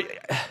 we'll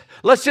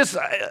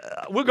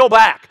go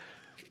back.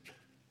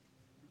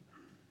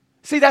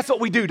 See, that's what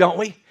we do, don't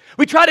we?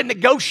 We try to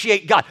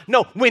negotiate God.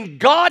 No, when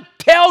God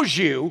tells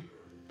you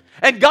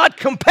and God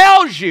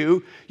compels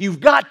you, you've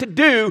got to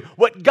do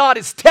what God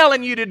is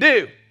telling you to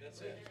do.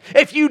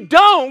 If you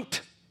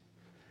don't,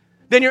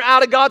 then you're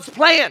out of God's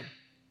plan.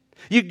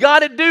 You got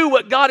to do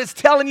what God is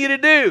telling you to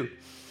do.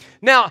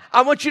 Now,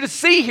 I want you to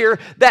see here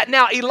that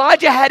now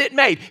Elijah had it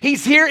made.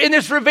 He's here in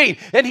this ravine,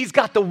 and he's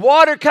got the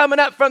water coming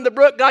up from the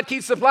brook. God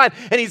keeps supplying,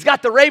 and he's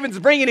got the ravens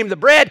bringing him the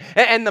bread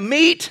and the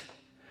meat.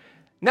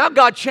 Now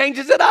God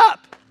changes it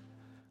up.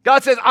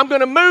 God says, I'm going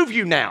to move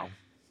you now.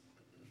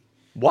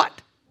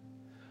 What?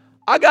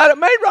 I got it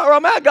made right where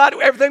I'm at. God,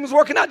 everything was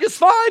working out just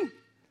fine.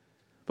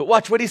 But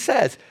watch what he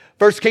says.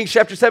 1 Kings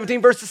chapter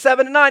 17, verses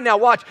 7 and 9. Now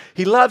watch.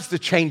 He loves to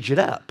change it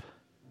up.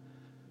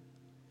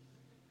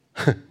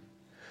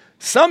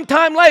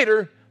 Sometime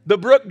later, the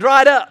brook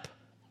dried up.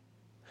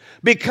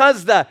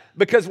 Because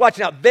watch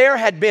now, there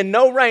had been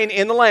no rain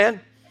in the land.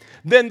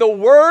 Then the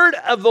word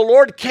of the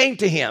Lord came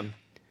to him.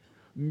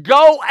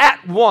 Go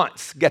at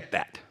once. Get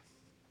that.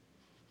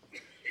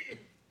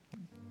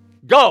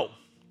 Go.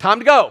 Time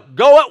to go.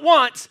 Go at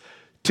once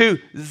to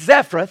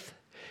Zarephath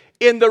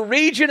in the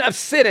region of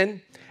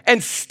Sidon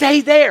and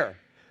stay there.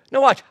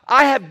 Now watch.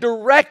 I have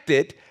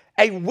directed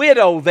a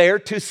widow there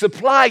to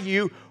supply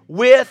you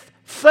with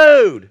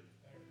food.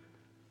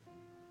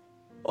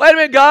 Wait a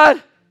minute,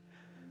 God.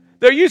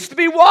 There used to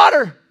be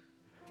water.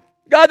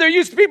 God, there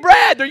used to be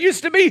bread. There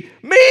used to be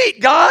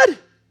meat, God.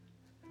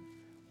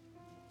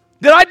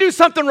 Did I do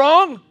something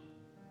wrong?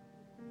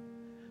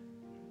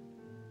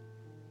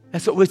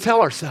 That's what we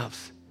tell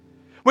ourselves.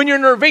 When you're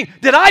in a ravine,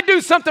 did I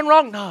do something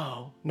wrong?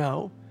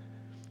 No.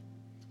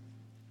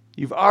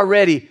 You've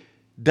already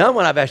done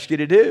what I've asked you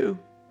to do.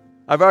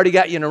 I've already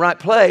got you in the right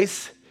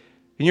place.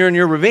 And you're in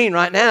your ravine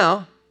right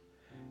now.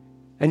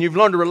 And you've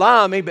learned to rely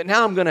on me, but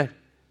now I'm going to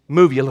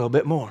move you a little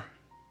bit more.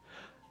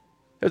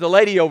 There's a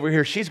lady over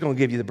here. She's going to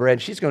give you the bread.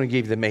 She's going to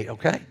give you the meat,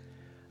 okay?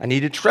 I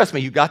need you to trust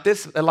me. You got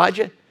this,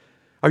 Elijah?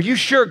 Are you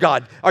sure,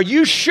 God? Are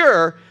you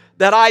sure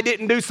that I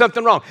didn't do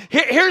something wrong?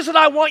 Here's what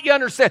I want you to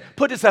understand.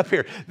 Put this up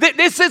here.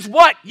 This is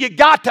what you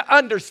got to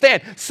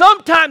understand.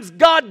 Sometimes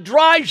God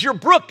dries your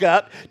brook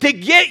up to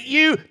get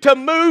you to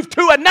move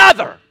to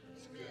another.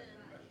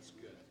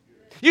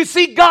 You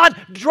see, God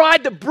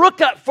dried the brook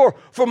up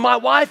for my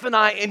wife and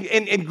I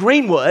in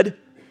Greenwood.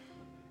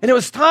 And it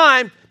was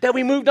time that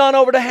we moved on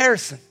over to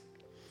Harrison.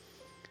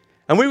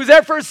 And we was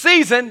there for a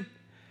season.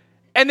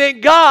 And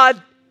then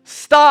God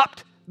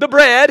stopped the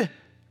bread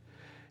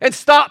and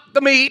stopped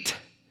the meat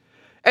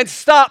and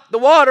stopped the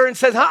water and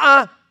says,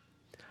 I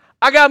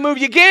got to move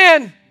you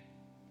again.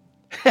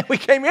 And we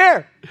came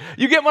here.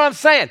 You get what I'm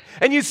saying?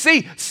 And you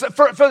see,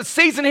 for the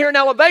season here in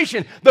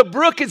Elevation, the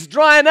brook is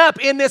drying up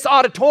in this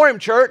auditorium,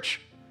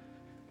 church.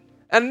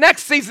 And the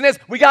next season is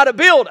we got to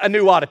build a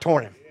new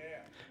auditorium.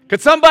 Could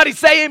somebody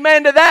say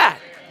amen to that?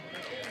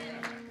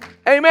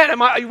 Amen.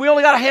 We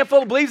only got a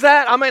handful that believes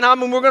that? I mean,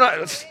 we're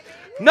going to...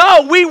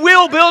 No, we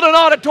will build an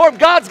auditorium.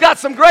 God's got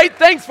some great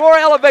things for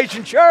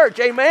Elevation Church.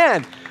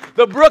 Amen.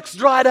 The brook's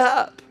dried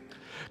up.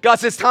 God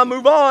says, time to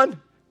move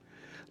on.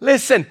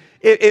 Listen,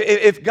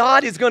 if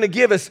God is going to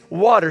give us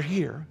water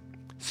here,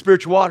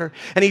 spiritual water,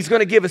 and He's going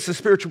to give us the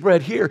spiritual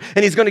bread here,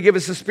 and He's going to give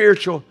us the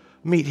spiritual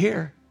meat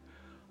here,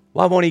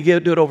 why won't He do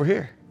it over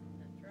here?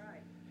 That's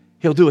right.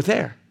 He'll do it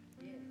there.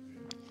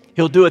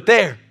 He'll do it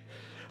there.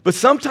 But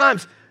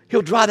sometimes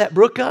He'll dry that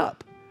brook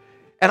up.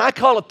 And I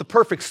call it the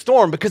perfect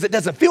storm because it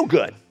doesn't feel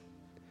good.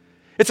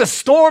 It's a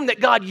storm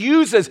that God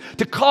uses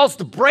to cause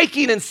the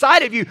breaking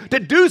inside of you to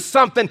do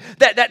something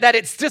that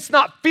it's just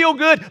not feel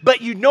good,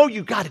 but you know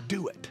you got to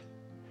do it.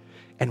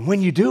 And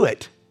when you do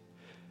it,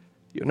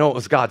 you'll know it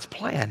was God's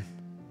plan.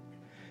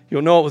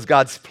 You'll know it was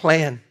God's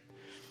plan.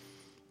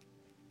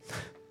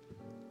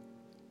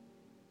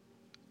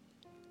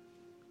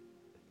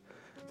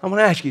 I'm going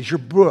to ask you, is your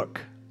brook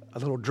a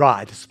little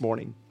dry this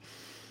morning?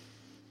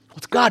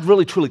 What's God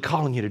really, truly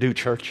calling you to do,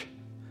 church?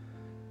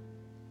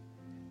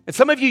 And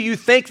some of you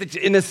think that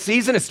in this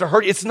season it's to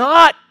hurt you. It's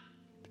not.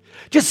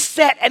 Just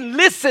sit and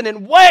listen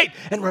and wait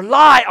and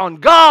rely on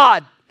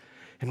God.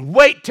 And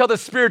wait till the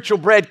spiritual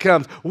bread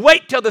comes.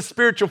 Wait till the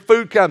spiritual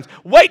food comes.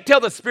 Wait till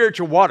the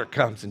spiritual water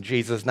comes in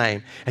Jesus'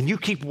 name. And you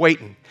keep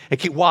waiting.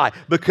 And why?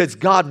 Because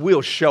God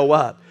will show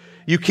up.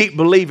 You keep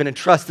believing and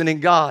trusting in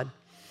God.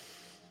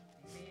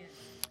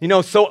 You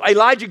know, so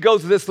Elijah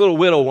goes to this little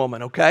widow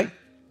woman, okay?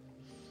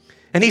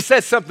 And he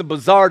says something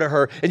bizarre to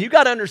her. And you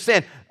got to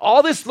understand,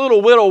 all this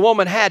little widow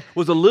woman had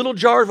was a little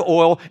jar of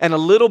oil and a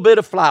little bit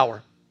of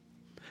flour.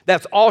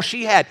 That's all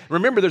she had.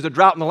 Remember, there's a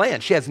drought in the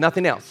land. She has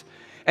nothing else.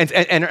 And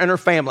her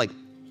family.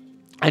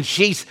 And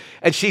she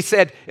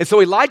said, and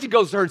so Elijah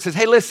goes to her and says,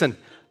 hey, listen,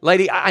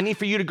 lady, I need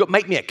for you to go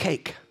make me a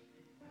cake.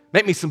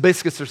 Make me some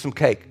biscuits or some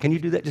cake. Can you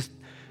do that?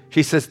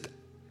 She says,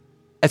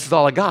 that's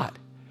all I got.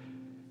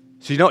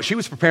 So you know, she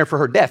was preparing for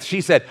her death.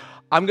 She said,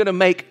 I'm going to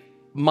make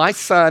my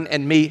son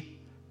and me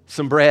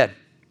some bread.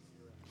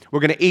 We're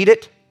going to eat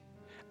it,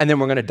 and then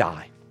we're going to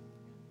die.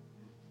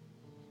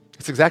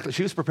 That's exactly,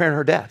 she was preparing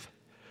her death.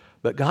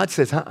 But God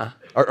says, or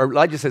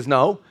Elijah says,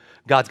 no,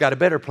 God's got a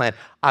better plan.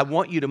 I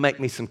want you to make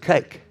me some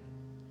cake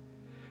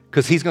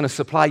because He's going to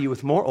supply you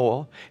with more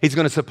oil. He's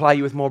going to supply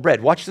you with more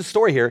bread. Watch the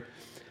story here.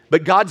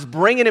 But God's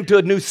bringing him to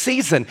a new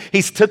season.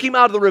 He's took him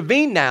out of the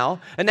ravine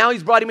now, and now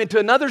He's brought him into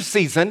another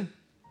season.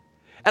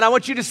 And I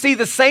want you to see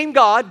the same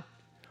God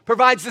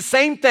provides the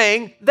same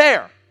thing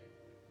there.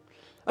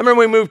 I remember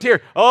when we moved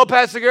here. Oh,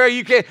 Pastor Gary,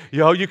 you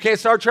can't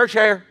start church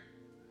here.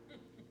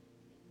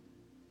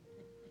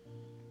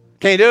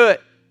 Can't do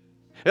it.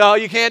 Oh,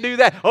 you can't do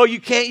that. Oh, you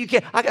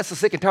can't. I got so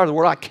sick and tired of the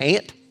word I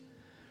can't.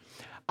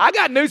 I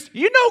got news.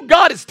 You know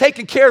God is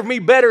taking care of me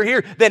better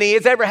here than He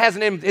has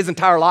in His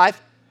entire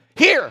life.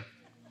 Here.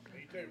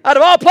 Out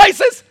of all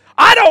places,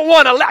 I don't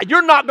want to.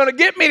 You're not going to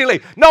get me to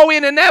leave. No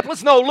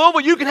Indianapolis, no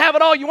Louisville. You can have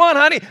it all you want,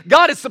 honey.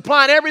 God is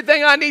supplying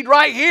everything I need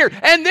right here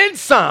and then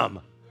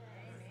some.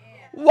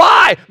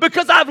 Why?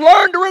 Because I've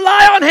learned to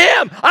rely on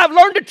Him. I've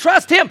learned to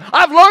trust Him.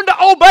 I've learned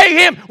to obey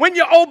Him. When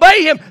you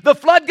obey Him, the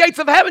floodgates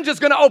of heaven just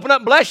going to open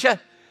up and bless you.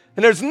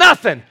 And there's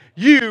nothing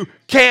you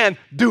can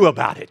do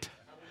about it.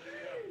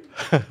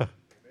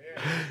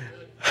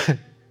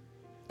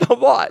 Now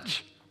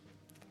watch.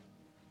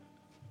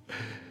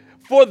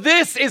 For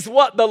this is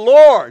what the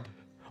Lord,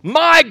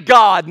 my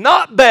God,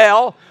 not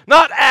Baal,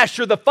 not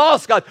Asher, the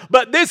false god,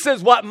 but this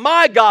is what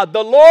my God,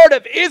 the Lord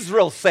of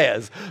Israel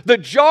says. The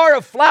jar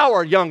of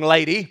flour, young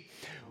lady,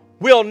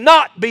 will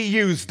not be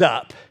used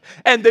up.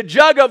 and the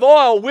jug of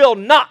oil will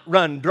not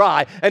run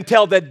dry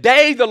until the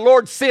day the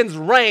Lord sends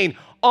rain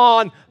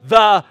on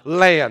the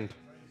land.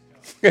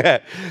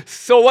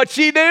 So what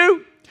she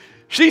do?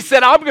 She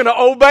said, I'm going to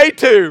obey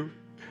too.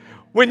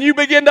 When you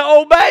begin to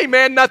obey,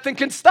 man, nothing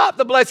can stop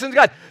the blessings of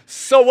God.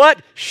 So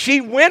what?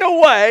 She went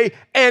away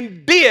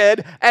and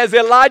did as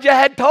Elijah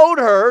had told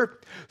her.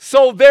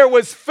 So there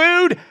was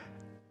food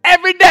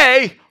every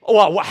day.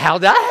 Well,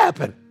 how'd that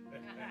happen?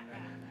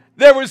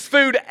 There was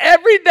food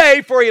every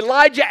day for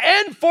Elijah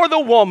and for the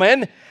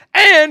woman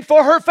and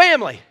for her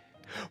family.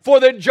 For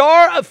the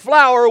jar of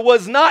flour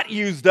was not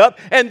used up,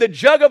 and the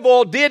jug of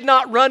oil did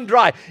not run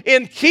dry,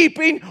 in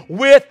keeping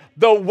with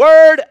the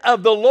word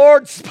of the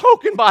Lord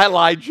spoken by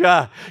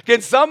Elijah.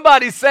 Can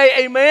somebody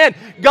say amen?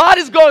 God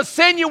is going to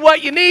send you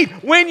what you need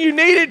when you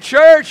need it,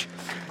 church.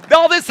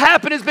 All this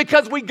happened is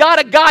because we got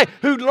a guy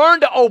who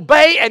learned to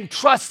obey and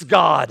trust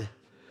God.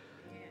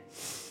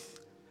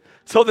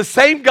 So the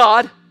same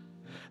God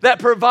that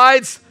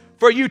provides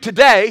for you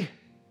today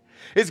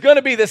is going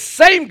to be the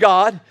same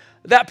God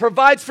that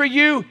provides for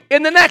you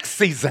in the next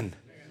season,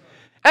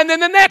 and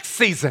then the next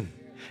season,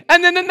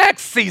 and then the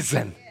next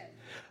season.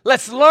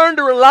 Let's learn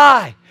to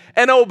rely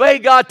and obey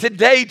God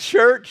today,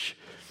 church.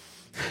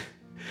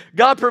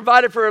 God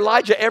provided for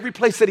Elijah every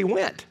place that he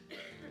went.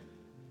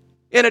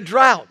 In a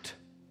drought,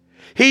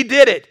 he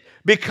did it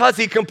because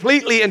he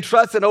completely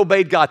entrusted and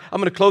obeyed God. I'm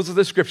going to close with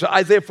this scripture,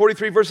 Isaiah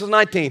 43, verses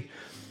 19.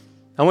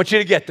 I want you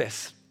to get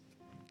this.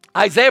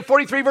 Isaiah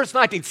 43, verse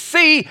 19.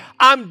 See,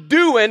 I'm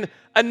doing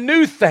a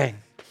new thing.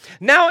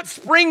 Now it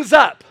springs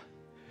up.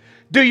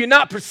 Do you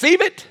not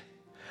perceive it?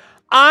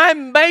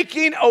 I'm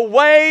making a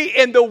way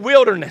in the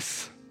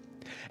wilderness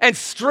and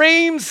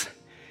streams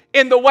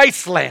in the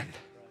wasteland.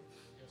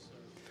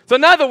 So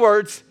in other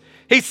words,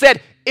 he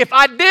said, if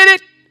I did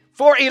it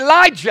for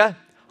Elijah,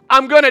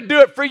 I'm going to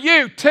do it for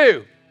you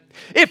too.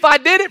 If I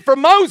did it for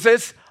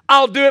Moses,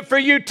 I'll do it for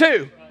you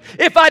too.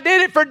 If I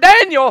did it for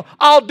Daniel,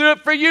 I'll do it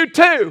for you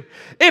too.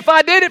 If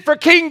I did it for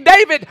King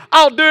David,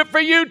 I'll do it for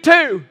you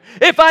too.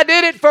 If I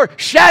did it for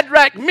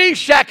Shadrach,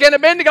 Meshach, and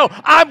Abednego,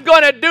 I'm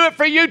going to do it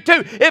for you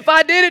too. If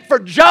I did it for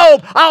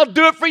Job, I'll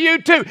do it for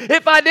you too.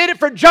 If I did it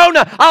for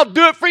Jonah, I'll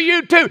do it for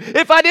you too.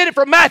 If I did it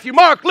for Matthew,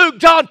 Mark, Luke,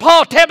 John,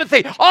 Paul,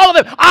 Timothy, all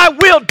of them, I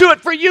will do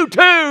it for you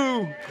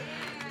too.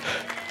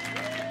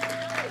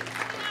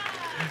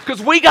 Because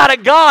we got a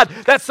God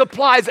that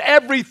supplies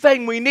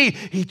everything we need.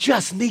 He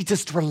just needs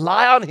us to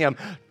rely on Him,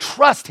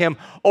 trust Him,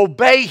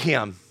 obey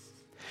Him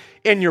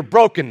in your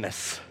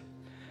brokenness.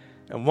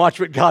 And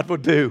watch what God will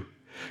do.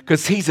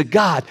 Because He's a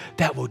God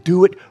that will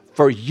do it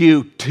for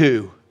you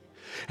too.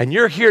 And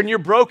you're here and you're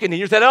broken and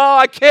you're saying, oh,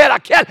 I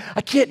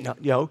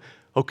can't. No,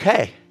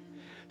 okay.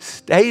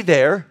 Stay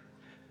there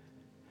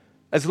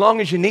as long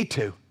as you need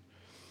to.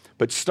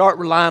 But start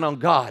relying on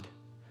God.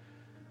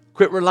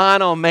 Quit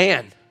relying on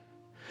man.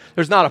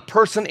 There's not a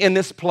person in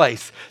this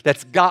place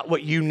that's got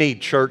what you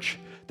need, church,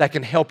 that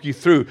can help you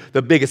through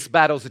the biggest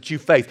battles that you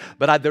face.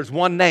 But there's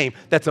one name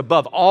that's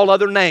above all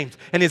other names,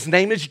 and His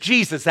name is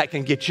Jesus that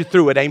can get you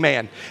through it,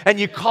 amen. And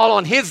you call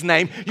on His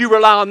name, you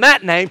rely on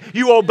that name,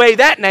 you obey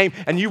that name,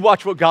 and you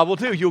watch what God will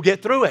do. You'll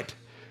get through it.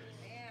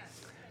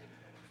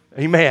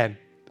 Amen.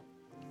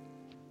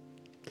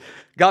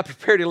 God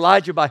prepared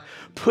Elijah by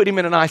putting him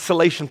in an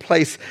isolation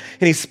place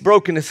in his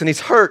brokenness and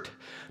his hurt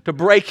to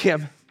break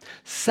him.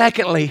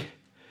 Secondly,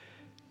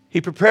 He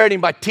prepared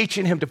him by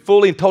teaching him to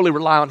fully and totally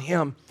rely on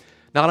Him,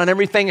 not on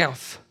everything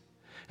else.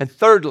 And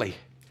thirdly,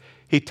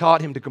 He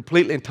taught him to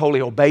completely and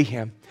totally obey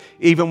Him,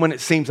 even when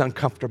it seems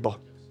uncomfortable,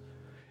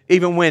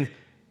 even when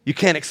you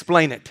can't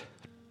explain it.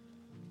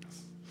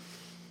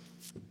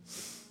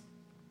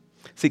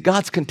 See,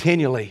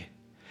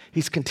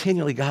 He's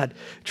continually, God,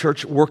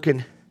 church,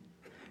 working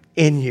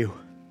in you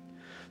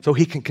so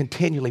He can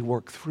continually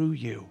work through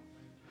you.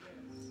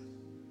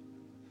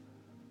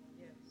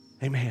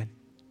 Amen.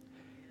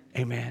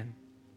 Amen.